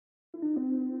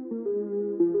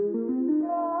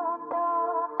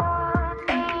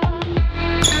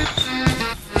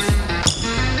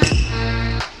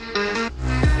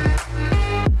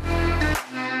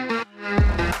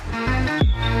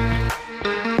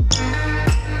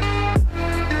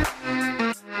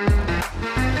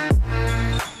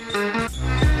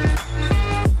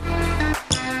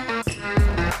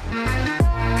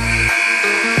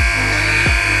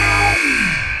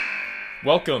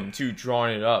Welcome to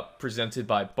Drawing It Up, presented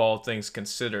by Ball Things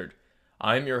Considered.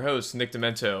 I'm your host, Nick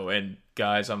Demento, and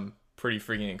guys, I'm pretty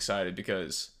freaking excited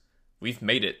because we've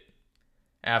made it.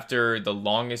 After the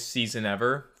longest season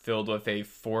ever, filled with a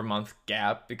 4-month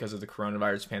gap because of the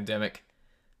coronavirus pandemic,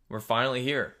 we're finally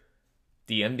here.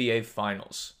 The NBA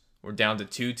Finals. We're down to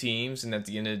 2 teams, and at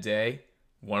the end of the day,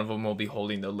 one of them will be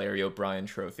holding the Larry O'Brien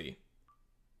Trophy.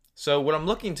 So what I'm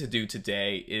looking to do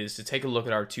today is to take a look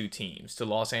at our 2 teams, the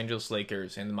Los Angeles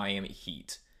Lakers and the Miami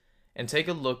Heat, and take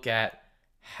a look at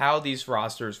how these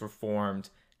rosters were formed,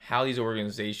 how these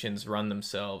organizations run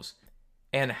themselves,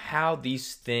 and how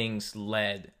these things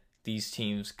led these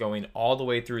teams going all the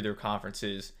way through their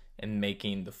conferences and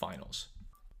making the finals.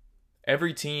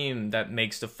 Every team that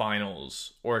makes the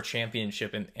finals or a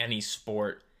championship in any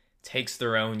sport takes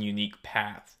their own unique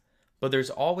path, but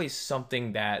there's always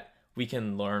something that we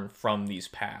can learn from these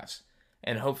paths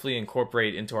and hopefully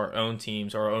incorporate into our own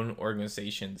teams, our own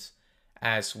organizations,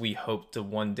 as we hope to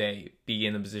one day be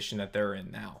in the position that they're in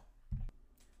now.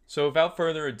 So without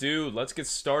further ado, let's get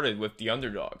started with the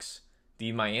underdogs,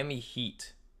 the Miami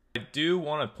Heat. I do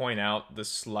want to point out the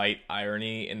slight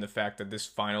irony in the fact that this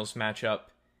finals matchup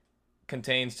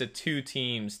contains the 2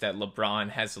 teams that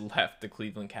LeBron has left the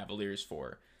Cleveland Cavaliers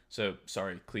for. So,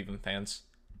 sorry, Cleveland fans.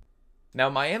 Now,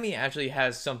 Miami actually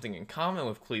has something in common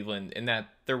with Cleveland in that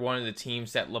they're one of the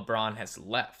teams that LeBron has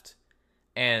left.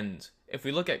 And if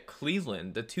we look at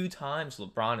Cleveland, the 2 times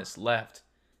LeBron has left,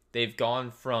 they've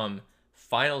gone from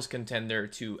finals contender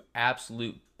to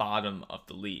absolute bottom of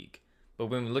the league. But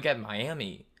when we look at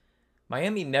Miami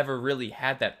never really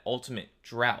had that ultimate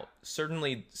drought.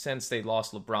 Certainly since they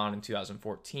lost LeBron in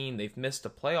 2014, they've missed the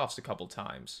playoffs a couple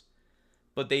times.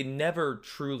 But they never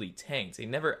truly tanked. They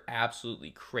never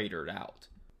absolutely cratered out.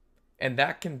 And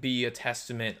that can be a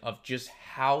testament of just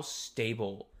how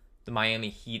stable the Miami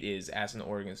Heat is as an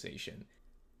organization.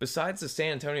 Besides the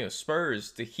San Antonio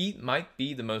Spurs, the Heat might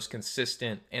be the most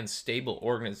consistent and stable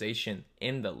organization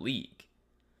in the league.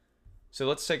 So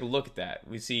let's take a look at that.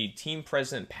 We see team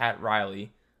president Pat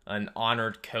Riley, an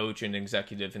honored coach and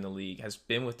executive in the league, has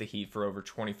been with the Heat for over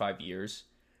 25 years.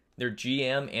 Their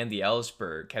GM, Andy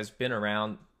Elisburg, has been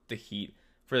around the Heat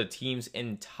for the team's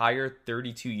entire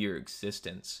 32-year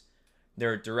existence.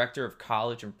 Their director of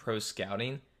college and pro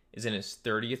scouting is in his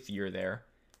 30th year there,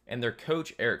 and their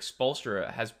coach, Erik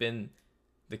Spoelstra, has been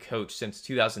the coach since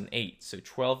 2008, so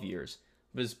 12 years,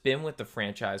 but has been with the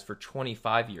franchise for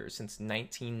 25 years, since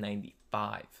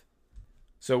 1995.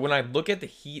 So when I look at the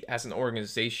Heat as an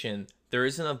organization, there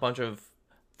isn't a bunch of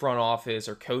front office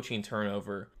or coaching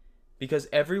turnover, because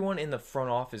everyone in the front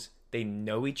office, they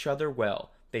know each other well,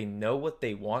 they know what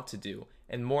they want to do,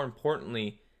 and more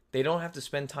importantly, they don't have to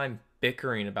spend time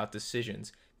bickering about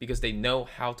decisions because they know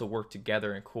how to work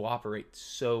together and cooperate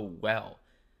so well.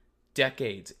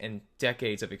 Decades and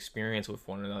decades of experience with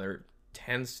one another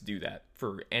tends to do that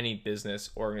for any business,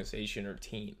 organization, or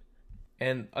team.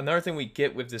 And another thing we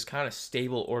get with this kind of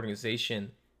stable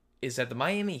organization is that the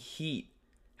Miami Heat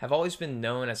have always been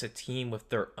known as a team with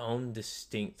their own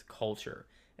distinct culture.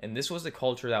 And this was a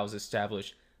culture that was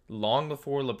established long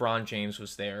before LeBron James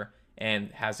was there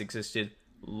and has existed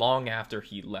long after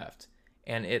he left.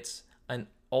 And it's an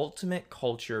ultimate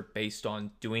culture based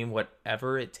on doing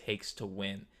whatever it takes to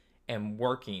win and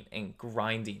working and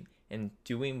grinding and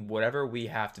doing whatever we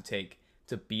have to take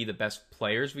to be the best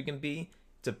players we can be,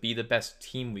 to be the best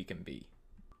team we can be.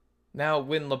 Now,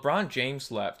 when LeBron James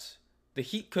left, the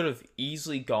Heat could have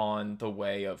easily gone the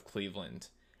way of Cleveland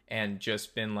and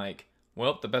just been like,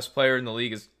 well, the best player in the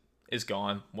league is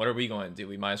gone. What are we going to do?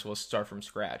 We might as well start from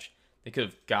scratch. They could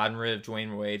have gotten rid of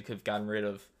Dwayne Wade, could have gotten rid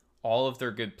of all of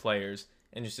their good players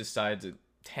and just decided to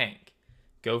tank.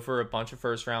 Go for a bunch of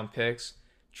first-round picks,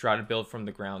 try to build from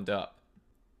the ground up.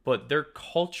 But their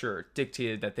culture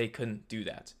dictated that they couldn't do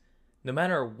that. No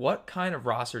matter what kind of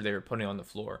roster they were putting on the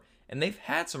floor. And they've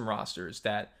had some rosters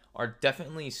that are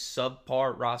definitely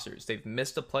subpar rosters. They've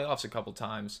missed the playoffs a couple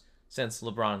times since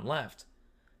LeBron left.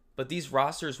 But these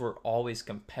rosters were always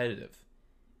competitive.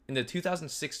 In the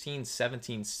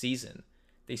 2016-17 season,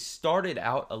 they started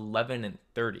out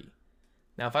 11-30.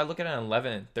 Now, if I look at an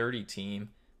 11-30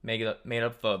 team made up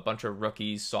of a bunch of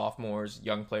rookies, sophomores,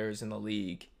 young players in the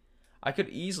league, I could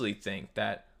easily think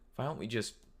that why don't we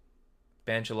just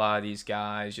bench a lot of these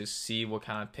guys, just see what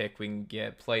kind of pick we can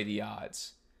get, play the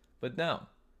odds. But no.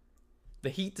 The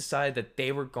Heat decided that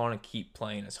they were going to keep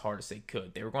playing as hard as they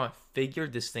could. They were going to figure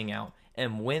this thing out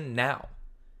and win now.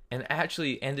 And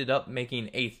actually ended up making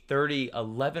a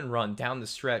 30-11 run down the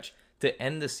stretch to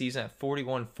end the season at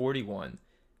 41-41.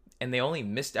 And they only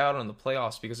missed out on the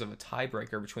playoffs because of a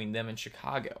tiebreaker between them and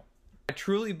Chicago. I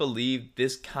truly believe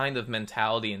this kind of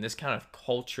mentality and this kind of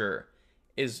culture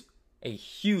is a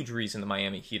huge reason the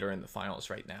Miami Heat are in the finals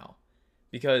right now.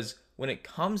 Because when it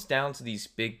comes down to these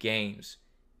big games,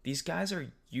 these guys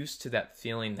are used to that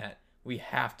feeling that we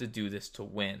have to do this to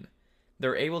win.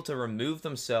 They're able to remove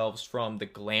themselves from the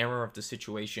glamour of the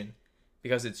situation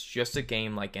because it's just a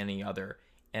game like any other.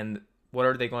 And what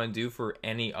are they going to do for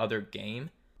any other game?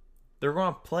 They're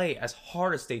going to play as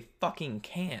hard as they fucking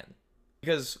can.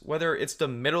 Because whether it's the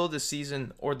middle of the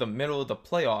season or the middle of the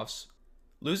playoffs,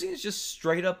 losing is just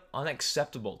straight up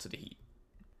unacceptable to the Heat.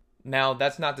 Now,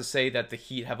 that's not to say that the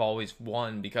Heat have always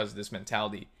won because of this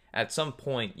mentality. At some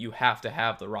point, you have to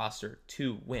have the roster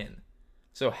to win.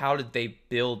 So how did they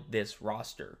build this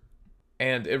roster?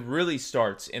 And it really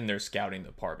starts in their scouting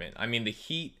department. I mean, the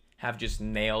Heat have just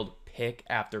nailed pick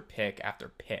after pick after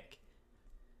pick.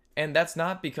 And that's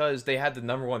not because they had the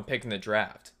number one pick in the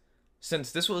draft.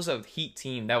 Since this was a Heat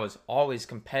team that was always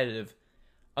competitive,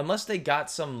 unless they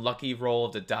got some lucky roll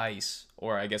of the dice,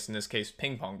 or I guess in this case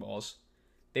ping pong balls,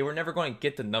 they were never going to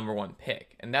get the number one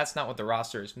pick. And that's not what the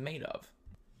roster is made of.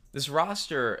 This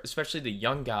roster, especially the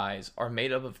young guys, are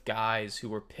made up of guys who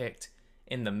were picked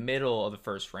in the middle of the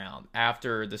first round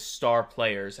after the star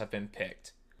players have been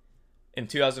picked. In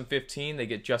 2015, they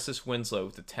get Justice Winslow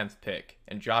with the 10th pick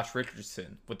and Josh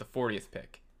Richardson with the 40th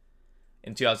pick.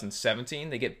 In 2017,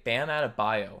 they get Bam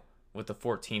Adebayo with the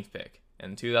 14th pick.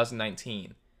 And in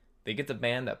 2019, they get the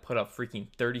man that put up freaking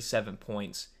 37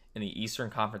 points in the Eastern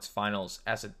Conference Finals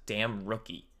as a damn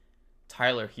rookie,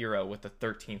 Tyler Hero with the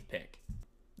 13th pick.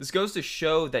 This goes to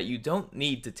show that you don't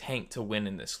need to tank to win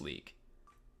in this league.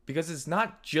 Because it's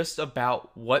not just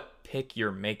about what pick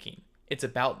you're making. It's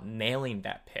about nailing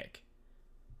that pick.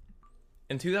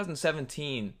 In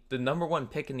 2017, the number one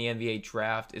pick in the NBA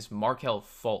draft is Markelle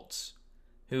Fultz,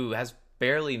 who has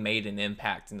barely made an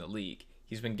impact in the league.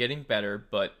 He's been getting better,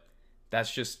 but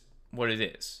that's just what it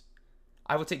is.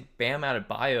 I would take Bam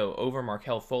Adebayo over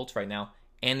Markelle Fultz right now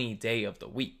any day of the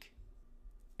week.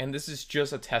 And this is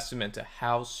just a testament to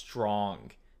how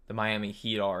strong the Miami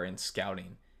Heat are in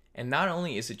scouting. And not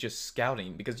only is it just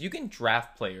scouting, because you can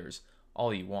draft players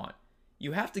all you want.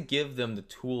 You have to give them the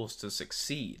tools to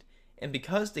succeed. And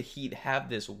because the Heat have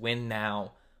this win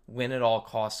now, win at all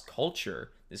costs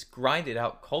culture, this grinded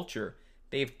out culture,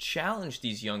 they've challenged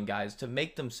these young guys to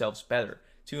make themselves better,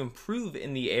 to improve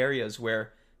in the areas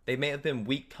where they may have been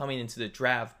weak coming into the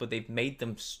draft, but they've made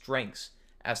them strengths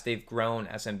as they've grown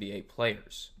as NBA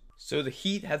players. So the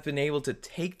Heat have been able to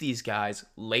take these guys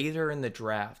later in the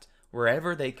draft,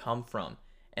 wherever they come from,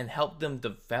 and help them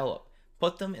develop,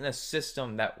 put them in a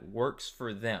system that works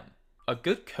for them. A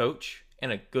good coach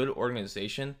and a good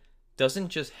organization doesn't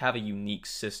just have a unique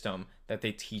system that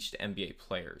they teach to NBA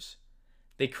players.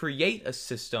 They create a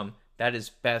system that is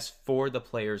best for the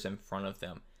players in front of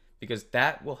them, because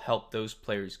that will help those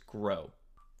players grow.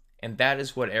 And that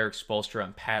is what Erik Spoelstra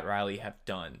and Pat Riley have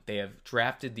done. They have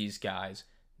drafted these guys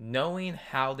knowing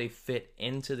how they fit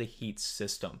into the Heat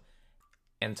system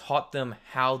and taught them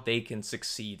how they can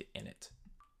succeed in it.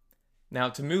 Now,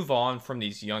 to move on from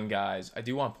these young guys, I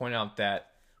do want to point out that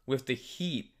with the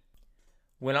Heat,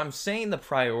 when I'm saying the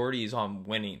priority is on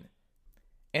winning,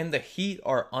 and the Heat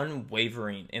are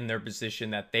unwavering in their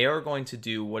position that they are going to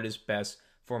do what is best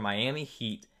for Miami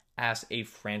Heat as a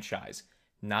franchise,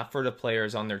 not for the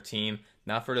players on their team,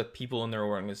 not for the people in their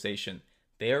organization.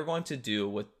 They are going to do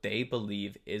what they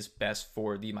believe is best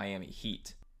for the Miami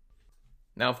Heat.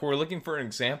 Now, if we're looking for an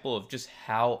example of just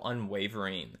how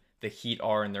unwavering the Heat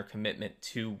are in their commitment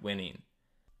to winning,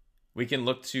 we can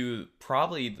look to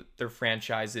probably their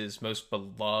franchise's most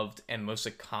beloved and most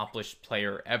accomplished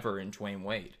player ever in Dwyane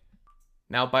Wade.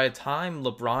 Now, by the time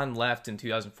LeBron left in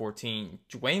 2014,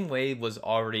 Dwyane Wade was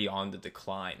already on the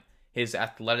decline. His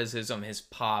athleticism, his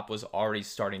pop was already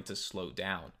starting to slow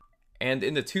down. And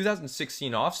in the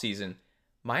 2016 offseason,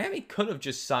 Miami could have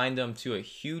just signed him to a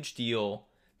huge deal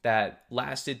that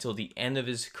lasted till the end of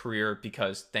his career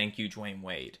because thank you, Dwyane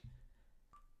Wade.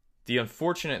 The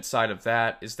unfortunate side of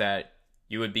that is that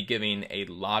you would be giving a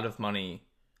lot of money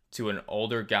to an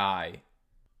older guy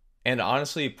and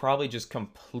honestly probably just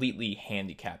completely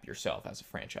handicap yourself as a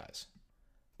franchise.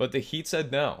 But the Heat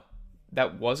said no.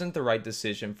 That wasn't the right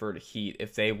decision for the Heat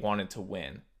if they wanted to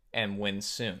win and win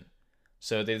soon.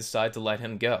 So they decided to let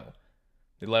him go.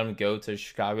 They let him go to the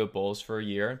Chicago Bulls for a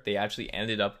year. They actually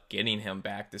ended up getting him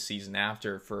back the season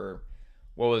after for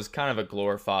what was kind of a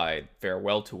glorified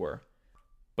farewell tour.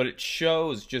 But it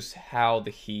shows just how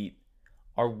the Heat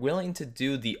are willing to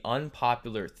do the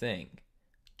unpopular thing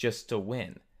just to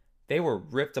win. They were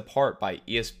ripped apart by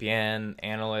ESPN,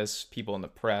 analysts, people in the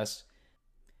press.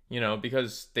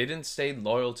 because they didn't stay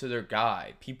loyal to their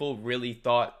guy. People really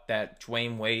thought that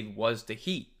Dwayne Wade was the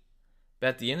Heat. But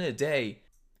at the end of the day,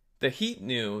 the Heat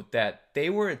knew that they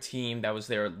were a team that was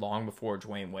there long before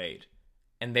Dwayne Wade.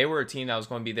 And they were a team that was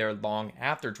going to be there long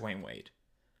after Dwayne Wade.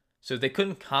 So they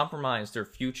couldn't compromise their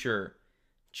future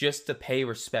just to pay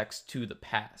respects to the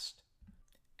past.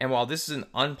 And while this is an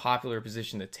unpopular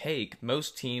position to take,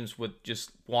 most teams would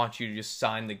just want you to just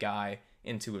sign the guy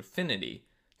into infinity,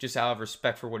 just out of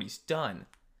respect for what he's done.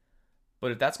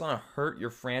 But if that's going to hurt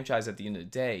your franchise at the end of the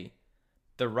day,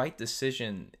 the right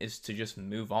decision is to just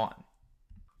move on.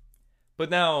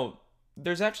 But now,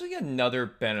 there's actually another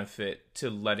benefit to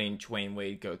letting Dwayne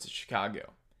Wade go to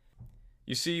Chicago.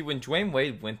 You see, when Dwayne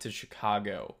Wade went to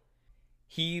Chicago,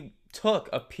 he took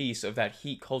a piece of that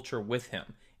Heat culture with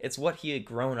him. It's what he had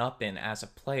grown up in as a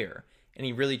player, and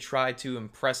he really tried to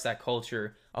impress that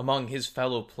culture among his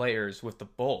fellow players with the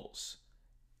Bulls.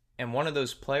 And one of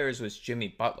those players was Jimmy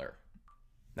Butler.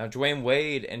 Now, Dwayne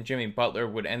Wade and Jimmy Butler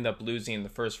would end up losing in the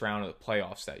first round of the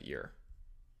playoffs that year.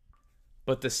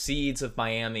 But the seeds of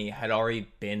Miami had already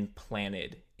been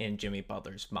planted in Jimmy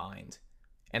Butler's mind.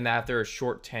 And after a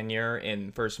short tenure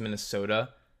in first Minnesota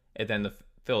and then the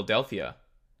Philadelphia,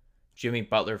 Jimmy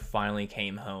Butler finally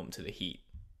came home to the Heat.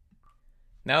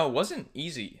 Now, it wasn't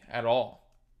easy at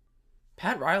all.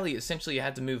 Pat Riley essentially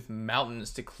had to move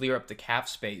mountains to clear up the cap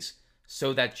space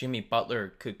so that Jimmy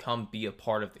Butler could come be a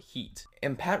part of the Heat.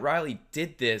 And Pat Riley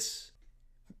did this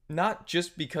not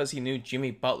just because he knew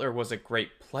Jimmy Butler was a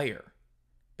great player,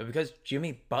 but because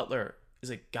Jimmy Butler is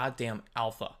a goddamn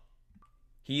alpha.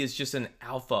 He is just an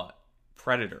alpha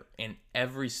predator in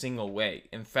every single way.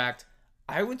 In fact,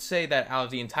 I would say that out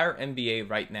of the entire NBA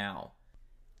right now,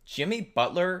 Jimmy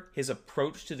Butler, his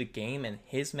approach to the game and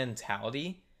his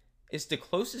mentality is the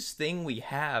closest thing we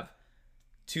have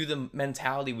to the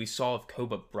mentality we saw of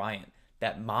Kobe Bryant.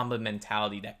 That Mamba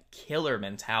mentality, that killer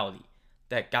mentality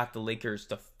that got the Lakers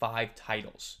to 5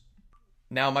 titles.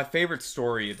 Now, my favorite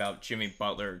story about Jimmy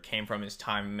Butler came from his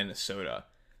time in Minnesota.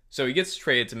 So he gets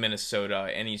traded to Minnesota,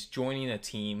 and he's joining a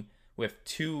team with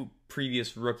 2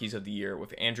 previous Rookies of the Year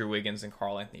with Andrew Wiggins and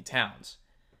Karl-Anthony Towns.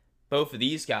 Both of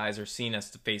these guys are seen as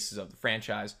the faces of the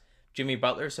franchise. Jimmy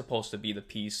Butler is supposed to be the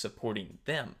piece supporting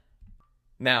them.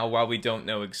 Now, while we don't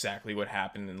know exactly what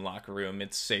happened in the locker room,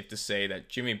 it's safe to say that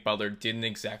Jimmy Butler didn't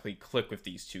exactly click with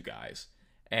these 2 guys.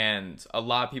 And a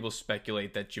lot of people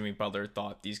speculate that Jimmy Butler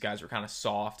thought these guys were kind of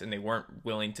soft and they weren't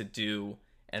willing to do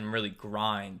and really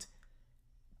grind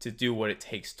to do what it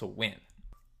takes to win.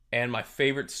 And my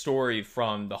favorite story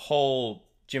from the whole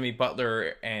Jimmy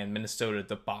Butler and Minnesota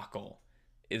debacle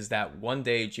is that one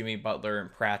day Jimmy Butler in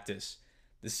practice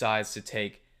decides to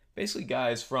take basically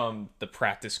guys from the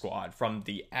practice squad, from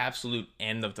the absolute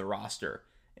end of the roster,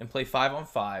 and play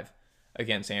 5-on-5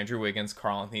 against Andrew Wiggins,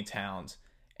 Karl-Anthony Towns,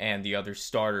 and the other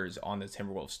starters on the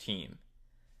Timberwolves team.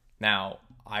 Now,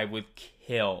 I would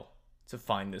kill to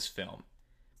find this film,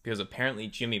 because apparently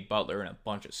Jimmy Butler and a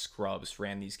bunch of scrubs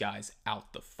ran these guys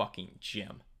out the fucking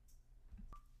gym.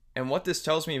 And what this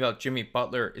tells me about Jimmy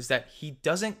Butler is that he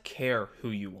doesn't care who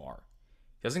you are.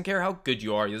 He doesn't care how good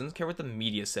you are. He doesn't care what the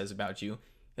media says about you.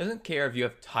 He doesn't care if you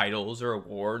have titles or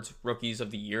awards, Rookies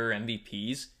of the Year,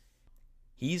 MVPs.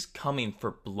 He's coming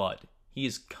for blood. He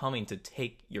is coming to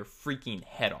take your freaking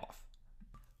head off.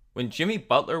 When Jimmy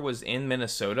Butler was in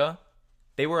Minnesota,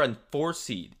 they were a 4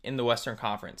 seed in the Western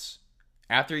Conference.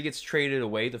 After he gets traded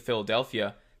away to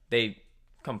Philadelphia, they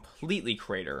completely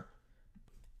crater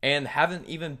and haven't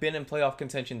even been in playoff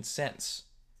contention since.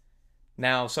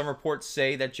 Now, some reports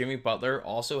say that Jimmy Butler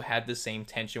also had the same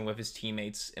tension with his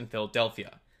teammates in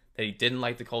Philadelphia, that he didn't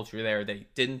like the culture there, that he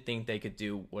didn't think they could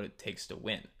do what it takes to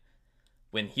win.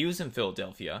 When he was in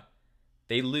Philadelphia,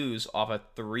 they lose off a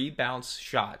 3-bounce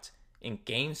shot in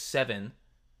Game 7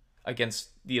 against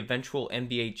the eventual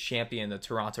NBA champion, the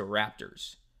Toronto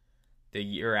Raptors. The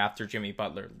year after Jimmy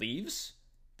Butler leaves,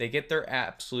 they get their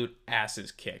absolute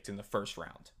asses kicked in the first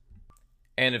round.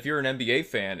 And if you're an NBA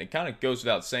fan, it kind of goes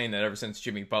without saying that ever since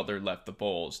Jimmy Butler left the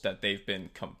Bulls, that they've been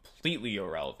completely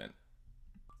irrelevant.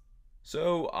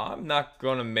 So I'm not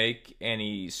going to make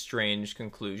any strange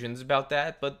conclusions about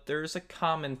that, but there's a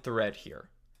common thread here.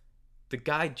 The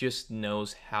guy just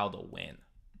knows how to win.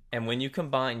 And when you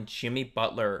combine Jimmy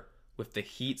Butler with the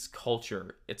Heat's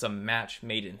culture, it's a match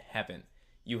made in heaven.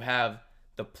 You have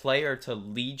the player to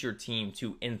lead your team,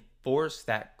 to enforce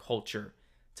that culture,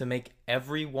 to make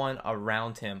everyone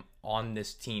around him on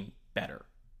this team better.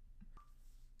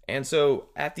 And so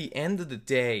at the end of the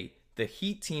day, the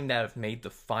Heat team that have made the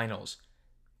finals,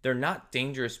 they're not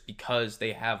dangerous because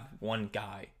they have one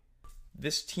guy.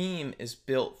 This team is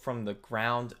built from the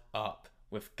ground up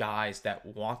with guys that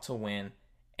want to win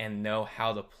and know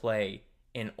how to play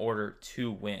in order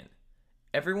to win.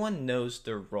 Everyone knows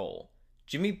their role.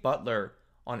 Jimmy Butler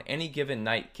on any given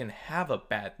night can have a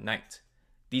bad night.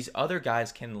 These other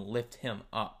guys can lift him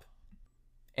up.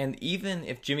 And even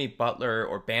if Jimmy Butler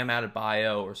or Bam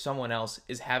Adebayo or someone else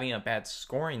is having a bad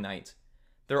scoring night,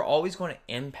 they're always going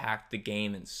to impact the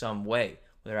game in some way,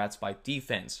 whether that's by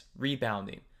defense,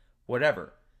 rebounding,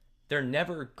 whatever. They're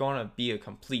never going to be a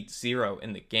complete zero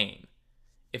in the game.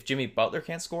 If Jimmy Butler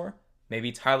can't score,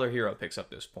 maybe Tyler Hero picks up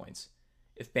those points.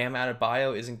 If Bam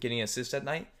Adebayo isn't getting assists at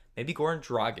night, maybe Goran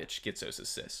Dragic gets those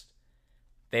assists.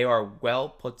 They are well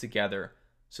put together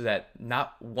so that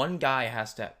not one guy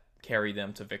has to carry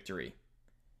them to victory.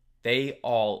 They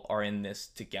all are in this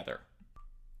together.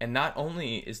 And not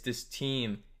only is this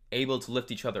team able to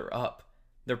lift each other up,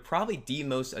 they're probably the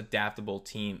most adaptable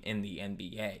team in the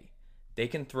NBA. They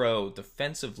can throw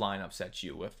defensive lineups at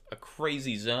you with a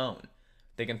crazy zone.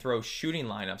 They can throw shooting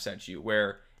lineups at you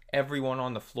where everyone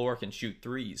on the floor can shoot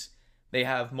threes. They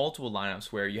have multiple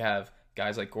lineups where you have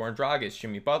guys like Goran Dragic,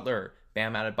 Jimmy Butler,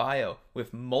 Bam Adebayo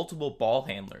with multiple ball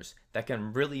handlers that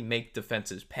can really make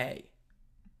defenses pay.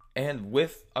 And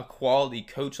with a quality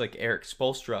coach like Erik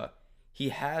Spoelstra, he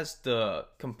has the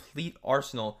complete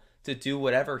arsenal to do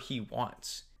whatever he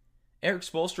wants. Erik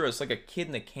Spoelstra is like a kid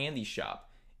in a candy shop.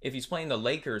 If he's playing the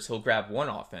Lakers, he'll grab one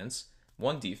offense,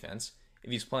 one defense. If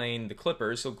he's playing the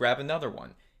Clippers, he'll grab another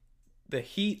one. The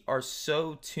Heat are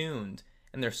so tuned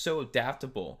and they're so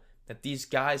adaptable that these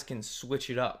guys can switch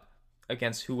it up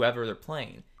against whoever they're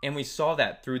playing. And we saw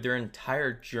that through their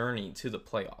entire journey to the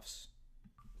playoffs.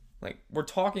 Like, we're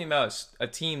talking about a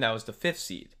team that was the 5th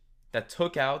seed that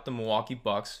took out the Milwaukee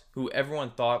Bucks, who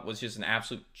everyone thought was just an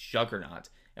absolute juggernaut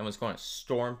and was going to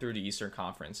storm through the Eastern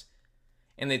Conference.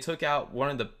 And they took out one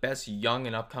of the best young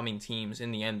and upcoming teams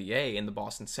in the NBA in the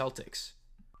Boston Celtics.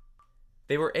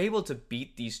 They were able to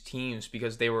beat these teams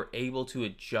because they were able to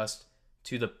adjust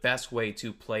to the best way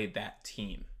to play that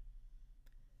team.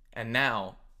 And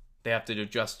now they have to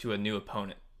adjust to a new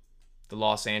opponent, the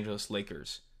Los Angeles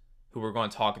Lakers, who we're going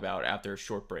to talk about after a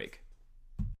short break.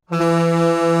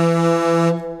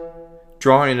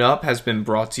 Drawing It Up has been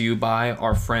brought to you by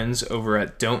our friends over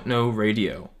at Don't Know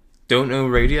Radio. Don't Know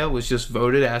Radio was just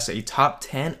voted as a top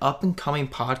 10 up-and-coming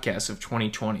podcast of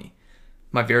 2020.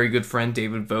 My very good friend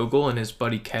David Vogel and his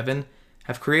buddy Kevin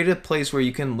have created a place where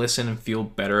you can listen and feel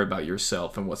better about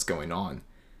yourself and what's going on.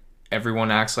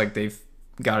 Everyone acts like they've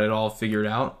got it all figured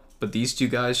out, but these two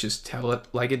guys just tell it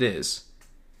like it is.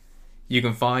 You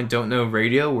can find Don't Know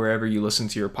Radio wherever you listen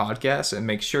to your podcasts, and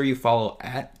make sure you follow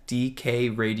at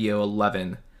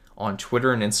DKRadio11 on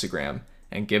Twitter and Instagram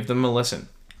and give them a listen.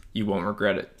 You won't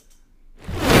regret it.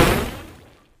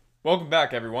 Welcome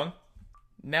back, everyone.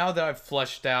 Now that I've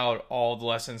fleshed out all the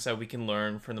lessons that we can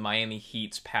learn from the Miami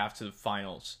Heat's path to the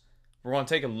finals, we're going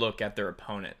to take a look at their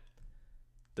opponent,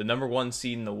 the number 1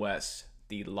 seed in the West,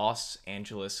 the Los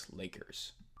Angeles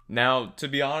Lakers. Now, to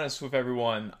be honest with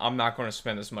everyone, I'm not going to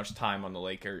spend as much time on the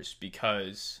Lakers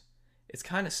because it's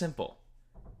kind of simple.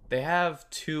 They have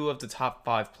 2 of the top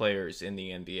 5 players in the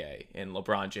NBA, in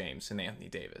LeBron James and Anthony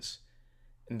Davis.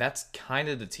 And that's kind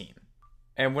of the team.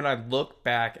 And when I look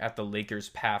back at the Lakers'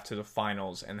 path to the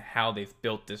finals and how they've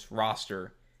built this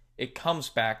roster, it comes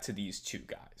back to these 2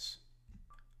 guys.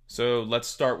 So let's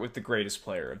start with the greatest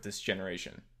player of this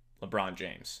generation, LeBron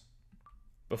James.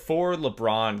 Before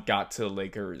LeBron got to the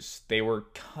Lakers, they were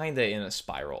kinda in a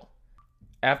spiral.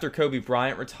 After Kobe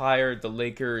Bryant retired, the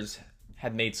Lakers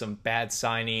had made some bad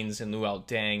signings in Luol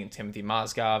Deng and Timothy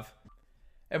Mozgov.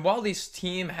 And while this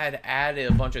team had added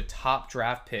a bunch of top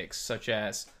draft picks, such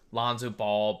as Lonzo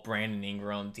Ball, Brandon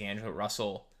Ingram, D'Angelo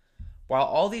Russell, while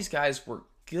all these guys were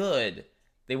good,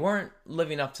 they weren't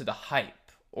living up to the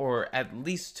hype, or at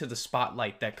least to the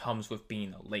spotlight that comes with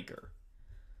being a Laker.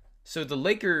 So the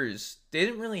Lakers, they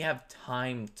didn't really have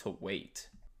time to wait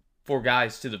for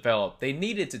guys to develop. They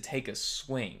needed to take a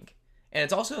swing. And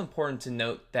it's also important to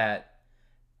note that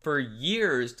for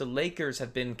years, the Lakers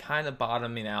have been kind of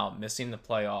bottoming out, missing the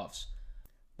playoffs,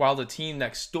 while the team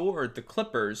next door, the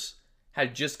Clippers,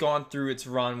 had just gone through its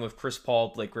run with Chris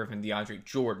Paul, Blake Griffin, DeAndre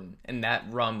Jordan, and that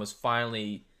run was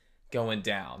finally going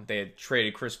down. They had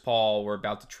traded Chris Paul, were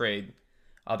about to trade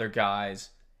other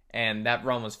guys, and that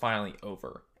run was finally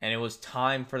over. And it was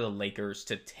time for the Lakers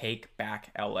to take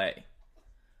back LA.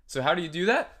 So how do you do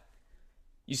that?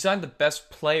 You sign the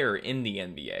best player in the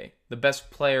NBA, the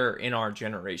best player in our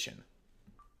generation.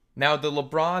 Now, the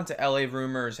LeBron to LA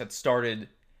rumors had started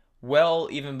well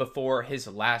even before his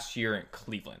last year in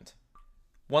Cleveland.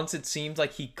 Once it seemed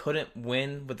like he couldn't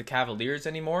win with the Cavaliers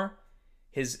anymore,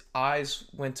 his eyes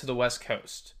went to the West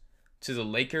Coast. to the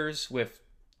Lakers with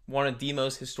one of the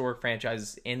most historic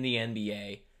franchises in the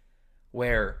NBA,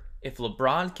 where if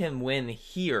LeBron can win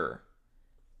here,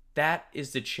 that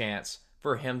is the chance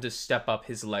for him to step up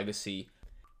his legacy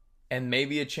and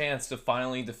maybe a chance to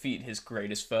finally defeat his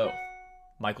greatest foe,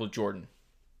 Michael Jordan.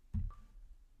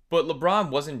 But LeBron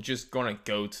wasn't just going to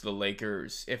go to the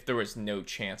Lakers if there was no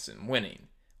chance in winning.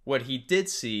 What he did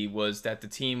see was that the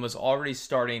team was already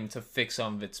starting to fix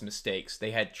some of its mistakes.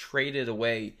 They had traded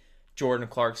away Jordan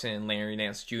Clarkson and Larry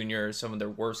Nance Jr., some of their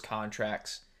worst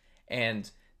contracts,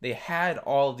 and they had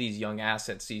all of these young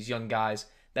assets, these young guys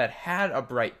that had a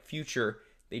bright future.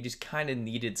 They just kind of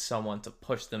needed someone to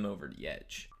push them over the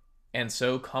edge. And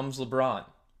so comes LeBron.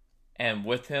 And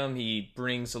with him, he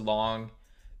brings along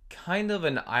kind of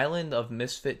an island of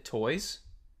misfit toys.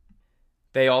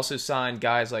 They also signed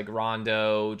guys like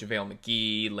Rondo, JaVale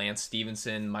McGee, Lance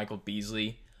Stevenson, Michael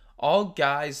Beasley. All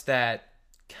guys that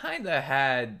kind of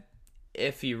had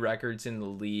iffy records in the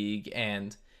league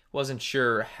and wasn't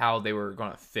sure how they were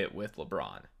going to fit with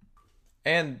LeBron.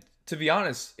 And to be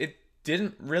honest, it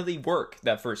didn't really work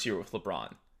that first year with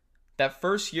LeBron. That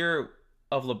first year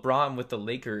of LeBron with the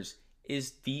Lakers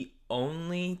is the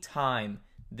only time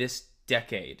this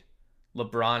decade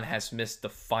LeBron has missed the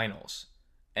finals,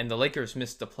 and the Lakers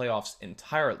missed the playoffs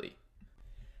entirely.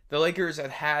 The Lakers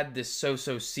had this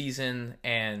so-so season,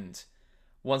 and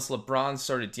once LeBron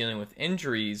started dealing with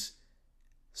injuries,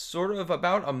 sort of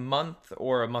about a month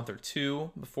or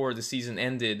two before the season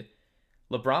ended,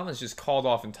 LeBron was just called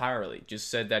off entirely,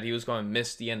 just said that he was going to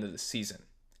miss the end of the season.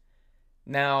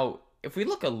 Now, if we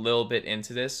look a little bit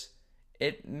into this,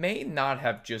 it may not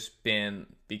have just been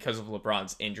because of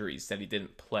LeBron's injuries that he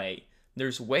didn't play.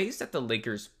 There's ways that the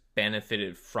Lakers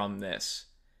benefited from this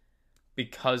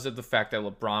because of the fact that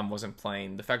LeBron wasn't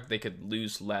playing, the fact that they could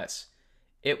lose less.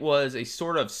 It was a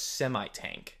sort of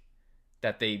semi-tank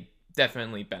that they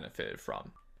definitely benefited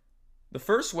from. The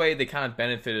first way they kind of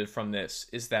benefited from this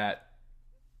is that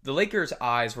the Lakers'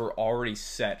 eyes were already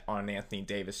set on an Anthony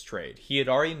Davis trade. He had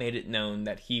already made it known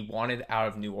that he wanted out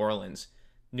of New Orleans.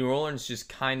 New Orleans just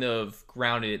kind of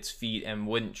grounded its feet and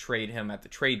wouldn't trade him at the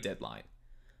trade deadline.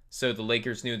 So the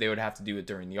Lakers knew they would have to do it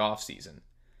during the offseason.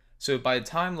 So by the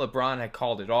time LeBron had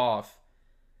called it off,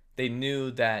 they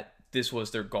knew that this was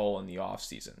their goal in the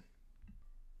offseason.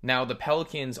 Now, the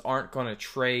Pelicans aren't going to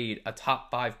trade a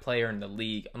top 5 player in the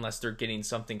league unless they're getting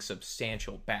something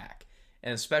substantial back.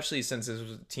 And especially since this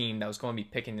was a team that was going to be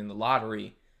picking in the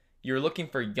lottery, you're looking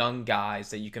for young guys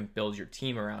that you can build your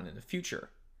team around in the future.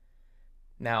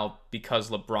 Now, because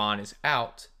LeBron is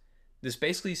out, this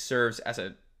basically serves as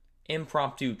an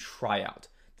impromptu tryout.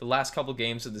 The last couple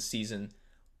games of the season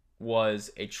was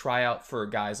a tryout for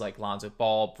guys like Lonzo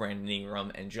Ball, Brandon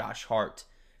Ingram, and Josh Hart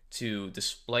to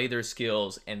display their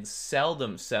skills and sell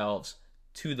themselves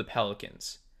to the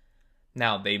Pelicans.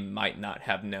 Now, they might not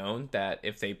have known that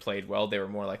if they played well, they were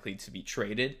more likely to be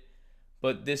traded,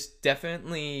 but this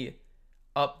definitely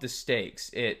upped the stakes.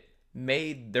 It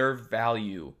made their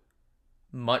value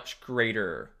much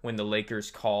greater when the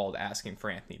Lakers called asking for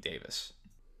Anthony Davis.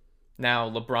 Now,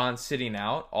 LeBron sitting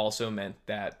out also meant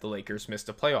that the Lakers missed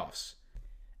the playoffs,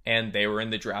 and they were in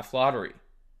the draft lottery.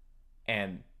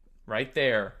 And right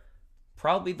there,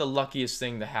 probably the luckiest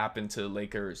thing to happen to the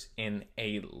Lakers in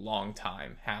a long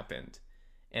time happened,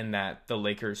 in that the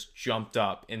Lakers jumped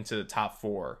up into the top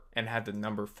 4 and had the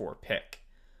number 4 pick,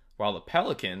 while the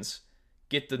Pelicans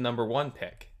get the number 1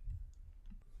 pick.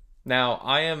 Now,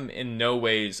 I am in no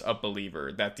ways a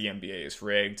believer that the NBA is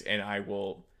rigged, and I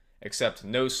will accept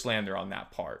no slander on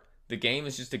that part. The game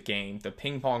is just a game. The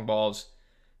ping pong balls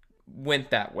went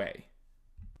that way.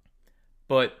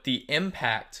 But the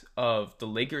impact of the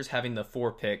Lakers having the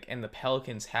 4 pick and the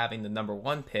Pelicans having the number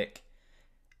 1 pick,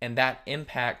 and that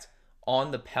impact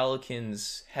on the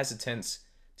Pelicans' hesitance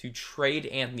to trade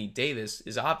Anthony Davis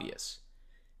is obvious.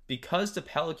 Because the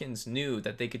Pelicans knew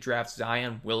that they could draft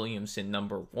Zion Williamson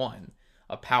number 1,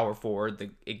 a power forward, the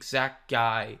exact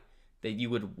guy that you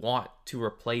would want to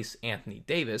replace Anthony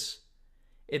Davis,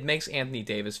 it makes Anthony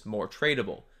Davis more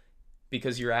tradable.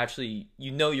 Because you're going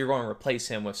to replace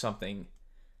him with something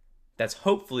that's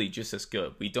hopefully just as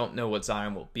good. We don't know what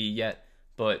Zion will be yet,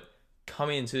 but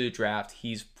coming into the draft,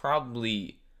 he's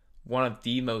probably one of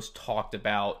the most talked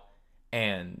about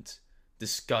and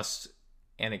discussed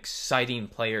and exciting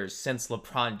players since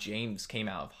LeBron James came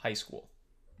out of high school.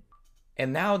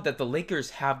 And now that the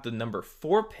Lakers have the number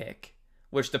 4 pick,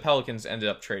 which the Pelicans ended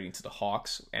up trading to the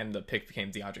Hawks, and the pick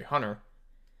became DeAndre Hunter,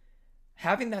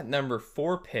 having that number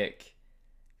 4 pick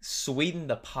sweetened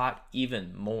the pot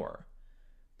even more.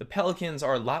 The Pelicans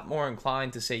are a lot more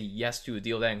inclined to say yes to a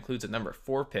deal that includes a number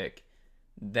 4 pick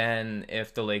than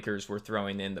if the Lakers were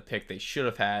throwing in the pick they should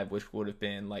have had, which would have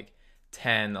been like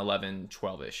 10, 11,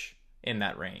 12-ish, in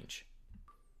that range.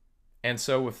 And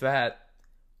so with that,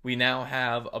 we now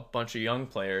have a bunch of young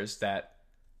players that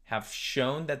have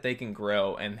shown that they can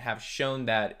grow and have shown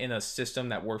that in a system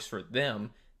that works for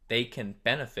them, they can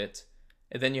benefit.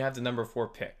 And then you have the number 4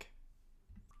 pick.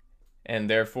 And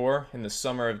therefore, in the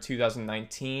summer of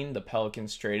 2019, the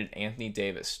Pelicans traded Anthony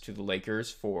Davis to the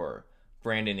Lakers for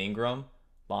Brandon Ingram,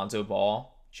 Lonzo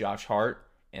Ball, Josh Hart,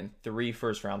 and 3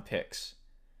 first-round picks,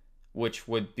 which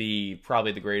would be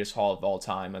probably the greatest haul of all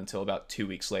time until about 2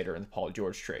 weeks later in the Paul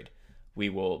George trade. We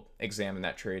will examine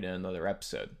that trade in another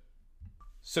episode.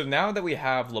 So now that we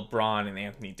have LeBron and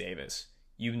Anthony Davis,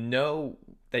 you know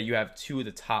that you have 2 of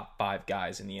the top 5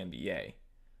 guys in the NBA.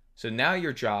 So now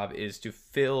your job is to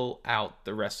fill out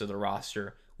the rest of the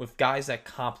roster with guys that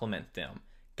complement them,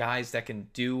 guys that can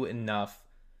do enough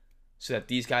so that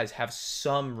these guys have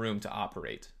some room to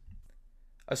operate.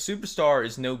 A superstar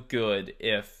is no good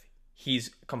if he's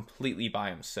completely by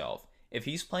himself. If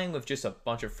he's playing with just a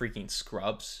bunch of freaking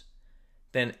scrubs,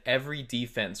 then every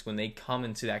defense, when they come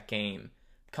into that game,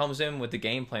 comes in with the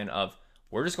game plan of,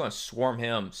 we're just going to swarm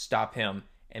him, stop him,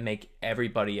 and make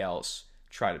everybody else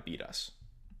try to beat us.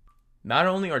 Not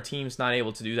only are teams not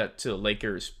able to do that to the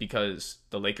Lakers because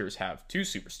the Lakers have 2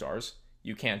 superstars,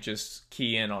 you can't just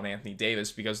key in on Anthony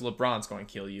Davis because LeBron's going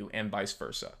to kill you, and vice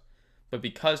versa. But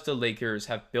because the Lakers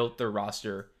have built their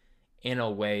roster in a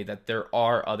way that there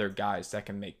are other guys that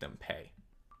can make them pay.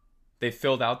 They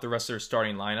filled out the rest of their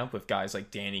starting lineup with guys like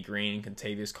Danny Green and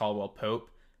Kentavious Caldwell-Pope,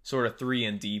 sort of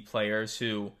 3-and-D players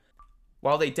who,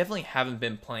 while they definitely haven't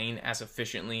been playing as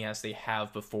efficiently as they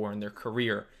have before in their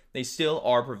career, they still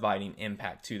are providing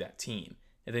impact to that team.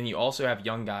 And then you also have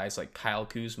young guys like Kyle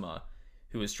Kuzma,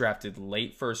 who was drafted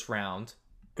late first round,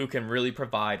 who can really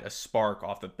provide a spark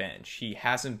off the bench. He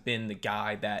hasn't been the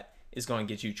guy that is going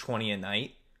to get you 20 a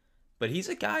night, but he's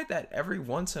a guy that every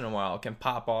once in a while can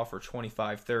pop off for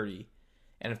 25, 30.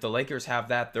 And if the Lakers have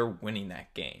that, they're winning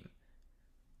that game.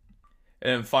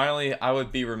 And then finally, I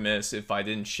would be remiss if I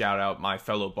didn't shout out my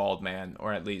fellow bald man,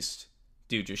 or at least,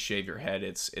 dude, just shave your head.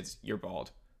 It's you're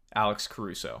bald. Alex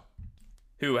Caruso,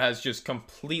 who has just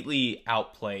completely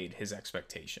outplayed his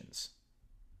expectations.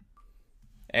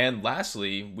 And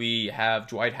lastly, we have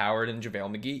Dwight Howard and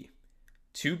JaVale McGee,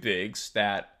 2 bigs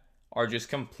that are just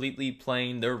completely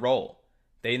playing their role.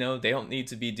 They know they don't need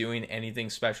to be doing anything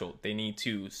special. They need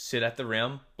to sit at the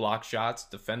rim, block shots,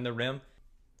 defend the rim,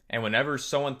 and whenever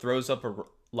someone throws up a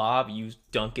lob, you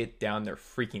dunk it down their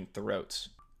freaking throats.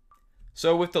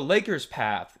 So with the Lakers'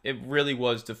 path, it really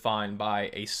was defined by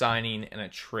a signing and a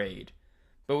trade.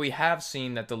 But we have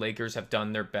seen that the Lakers have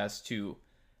done their best to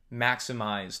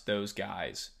maximize those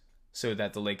guys so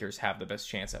that the Lakers have the best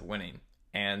chance at winning.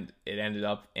 And it ended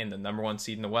up in the number 1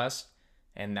 seed in the West,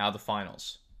 and now the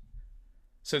finals.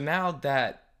 So now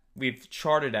that we've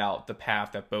charted out the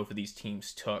path that both of these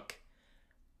teams took,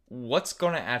 what's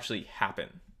going to actually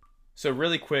happen? So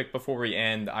really quick before we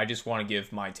end, I just want to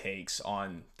give my takes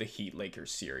on the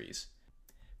Heat-Lakers series.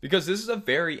 Because this is a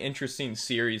very interesting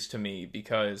series to me,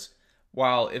 because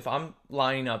while if I'm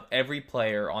lining up every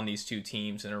player on these 2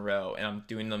 teams in a row and I'm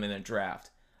doing them in a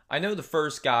draft, I know the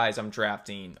first guys I'm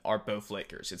drafting are both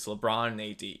Lakers. It's LeBron and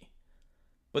AD.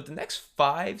 But the next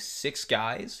 5, 6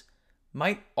 guys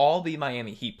might all be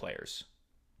Miami Heat players.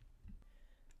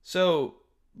 So,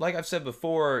 like I've said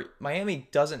before, Miami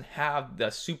doesn't have the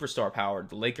superstar power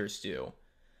the Lakers do.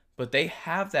 But they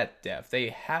have that depth. They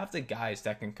have the guys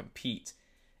that can compete.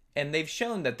 And they've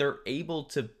shown that they're able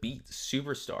to beat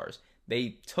superstars.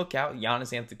 They took out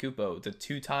Giannis Antetokounmpo, the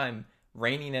 2-time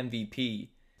reigning MVP,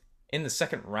 in the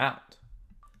second round.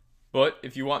 But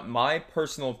if you want my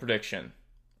personal prediction,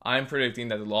 I'm predicting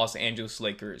that the Los Angeles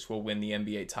Lakers will win the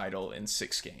NBA title in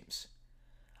 6 games.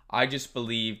 I just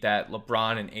believe that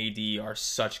LeBron and AD are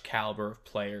such caliber of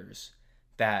players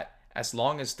that as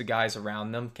long as the guys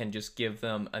around them can just give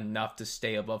them enough to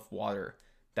stay above water,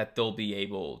 that they'll be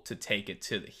able to take it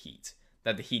to the Heat,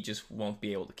 that the Heat just won't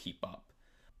be able to keep up.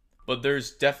 But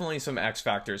there's definitely some X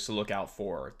factors to look out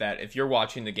for, that if you're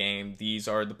watching the game, these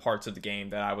are the parts of the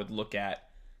game that I would look at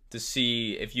to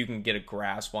see if you can get a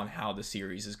grasp on how the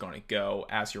series is going to go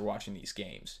as you're watching these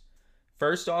games.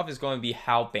 First off is going to be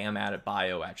how Bam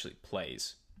Adebayo actually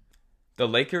plays. The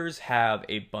Lakers have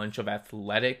a bunch of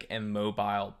athletic and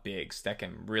mobile bigs that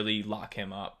can really lock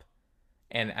him up.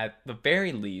 And at the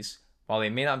very least, while they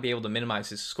may not be able to minimize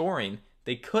his scoring,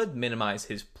 they could minimize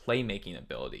his playmaking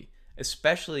ability,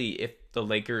 especially if the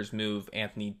Lakers move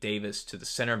Anthony Davis to the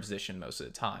center position most of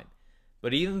the time.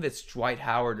 But even if it's Dwight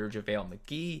Howard or JaVale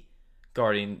McGee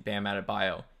guarding Bam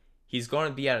Adebayo, he's going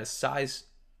to be at a size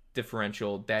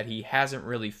differential that he hasn't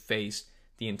really faced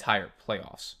the entire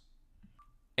playoffs.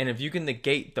 And if you can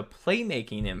negate the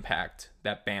playmaking impact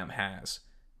that Bam has,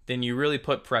 then you really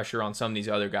put pressure on some of these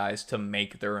other guys to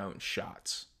make their own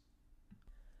shots.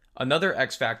 Another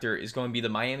X factor is going to be the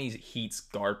Miami Heat's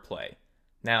guard play.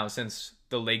 Now, since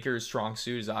the Lakers' strong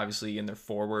suit is obviously in their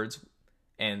forwards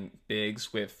and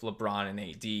bigs with LeBron and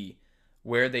AD,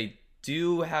 where they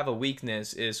do have a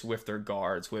weakness is with their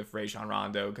guards, with Rajon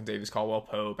Rondo, Kentavious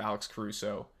Caldwell-Pope, Alex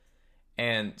Caruso.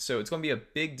 And so it's going to be a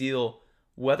big deal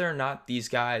whether or not these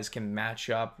guys can match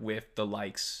up with the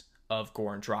likes of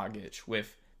Goran Dragic,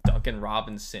 with Duncan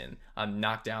Robinson, a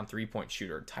knockdown three-point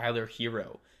shooter, Tyler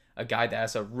Hero, a guy that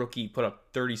as a rookie put up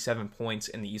 37 points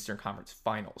in the Eastern Conference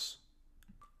Finals.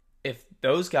 If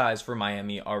those guys for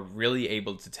Miami are really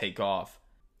able to take off,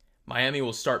 Miami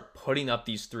will start putting up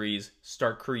these threes,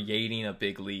 start creating a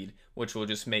big lead, which will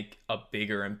just make a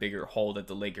bigger and bigger hole that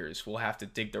the Lakers will have to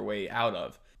dig their way out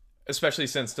of, especially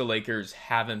since the Lakers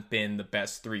haven't been the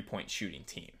best three-point shooting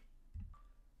team.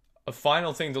 A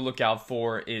final thing to look out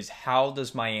for is how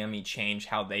does Miami change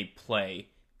how they play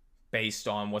based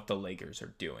on what the Lakers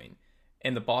are doing.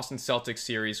 In the Boston Celtics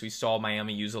series, we saw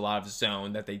Miami use a lot of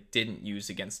zone that they didn't use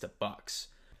against the Bucks.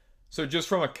 So just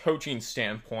from a coaching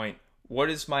standpoint, what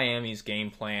is Miami's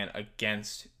game plan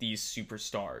against these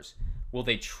superstars? Will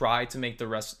they try to make the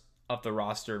rest of the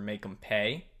roster make them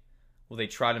pay? Will they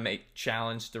try to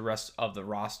challenge the rest of the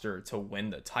roster to win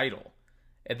the title?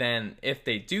 And then if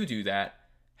they do that,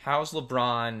 how's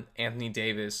LeBron, Anthony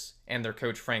Davis, and their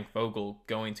coach Frank Vogel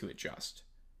going to adjust?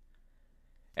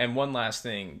 And one last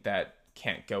thing that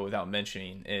can't go without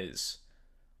mentioning is,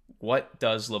 what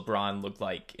does LeBron look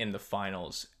like in the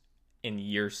finals in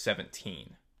year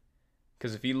 17?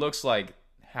 Because if he looks like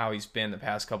how he's been the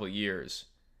past couple of years,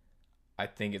 I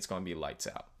think it's going to be lights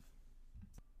out.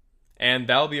 And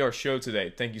that'll be our show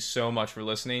today. Thank you so much for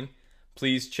listening.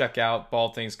 Please check out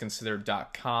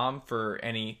balldthingsconsidered.com for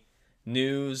any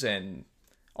news and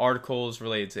articles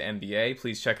related to NBA.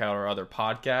 Please check out our other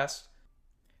podcasts.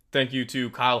 Thank you to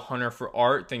Kyle Hunter for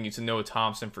art. Thank you to Noah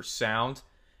Thompson for sound.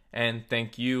 And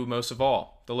thank you, most of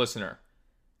all, the listener.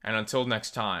 And until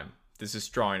next time, this is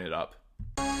Drawing It Up.